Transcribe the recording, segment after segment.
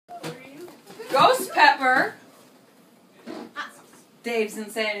Dave's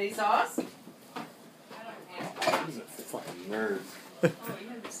Insanity Sauce. He's a fucking nerd. Oh, you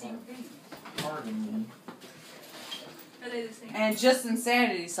have the same thing. Pardon me. Are they the same? And just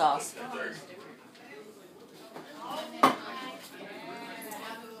Insanity Sauce. Oh, it's different.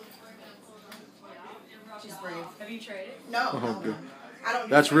 She's brave. Have you tried it? No, Oh, no, good. I don't.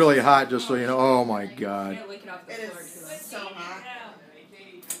 That's really hot, just so you know. Oh my god. Yeah, lick it off the It floor is too. so hot.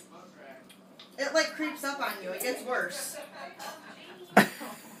 It like creeps up on you. It gets worse.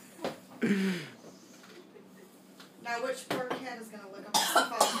 Now, which poor cat is gonna lick up my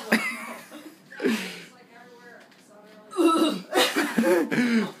stuff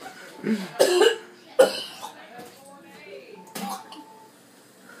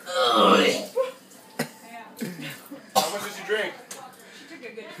How much did you drink? She took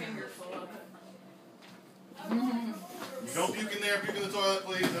a good fingerful of it. Don't puke in there. Puke in the toilet,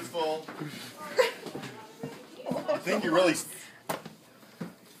 please. It's full. I think you really...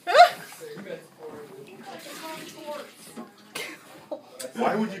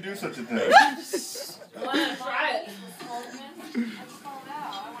 Why would you do such a thing? I want to try it.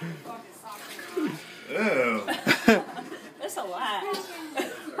 Ew. That's a lot.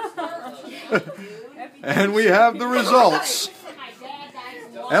 And we have the results.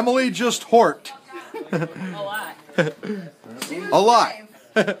 Emily just horked. A lot. A lot.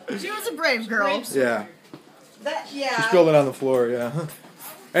 She was a brave girl. Yeah. That yeah. She spilled it on the floor, yeah.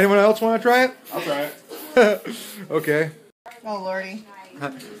 Anyone else want to try it? I'll try it. Okay. Oh lordy. I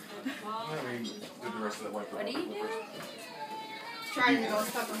mean, do the rest of that white What do you do? Trying the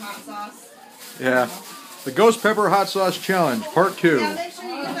ghost pepper hot sauce. Yeah. The Ghost Pepper Hot Sauce Challenge, Part 2. Yeah, make sure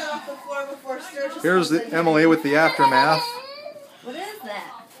you get that off the floor before Sturgis. Here's goes the in Emily with the aftermath. What is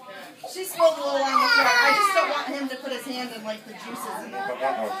that? She spilled a little on the floor. I just don't want him to put his hand in like the juices in it.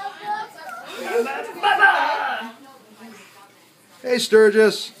 Hey,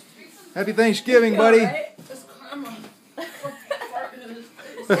 Sturgis. Happy Thanksgiving, buddy. It's karma.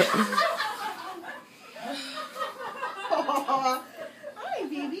 Hi,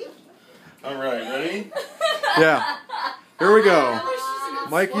 baby. All right, ready? Yeah. Here we go.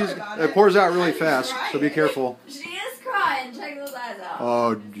 Mikey's, it pours out really fast, so be careful. She is crying. Check those eyes out.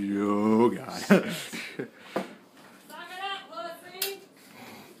 Oh, God. Suck it up, pussy.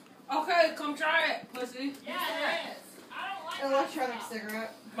 Okay, come try it, pussy. Electronic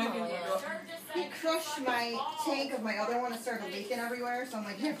cigarette. Mikey, He crushed my tank of my other one and started leaking everywhere, so I'm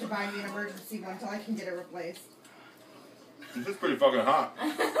like, you have to buy me an emergency one until I can get it replaced. This is pretty fucking hot.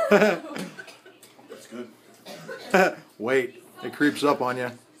 That's good. Wait, it creeps up on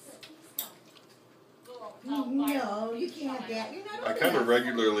you. No, you can't have that. You're not I kind of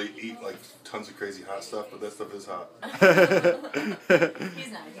regularly eat like tons of crazy hot stuff, but that stuff is hot. He's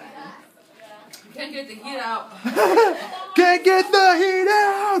not excited. can't get the heat out. Can't get the heat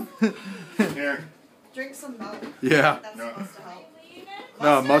out! Here. Drink some milk. Yeah. That's No. supposed to help.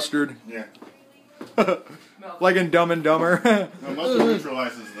 No, mustard. Yeah. Like in Dumb and Dumber. No, mustard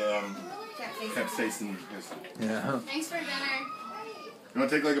neutralizes the Capsaicin. capsaicin. Yes. Yeah. Thanks for dinner. You want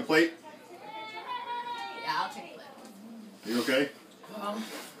to take like a plate? Yeah, I'll take it. You okay?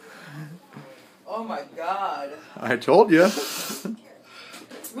 Oh my god. I told you.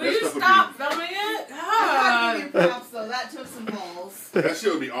 Will That you stuff would stop filming it? I God. gotta give you props though. That took some balls. That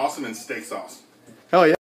shit would be awesome in steak sauce. Hell yeah.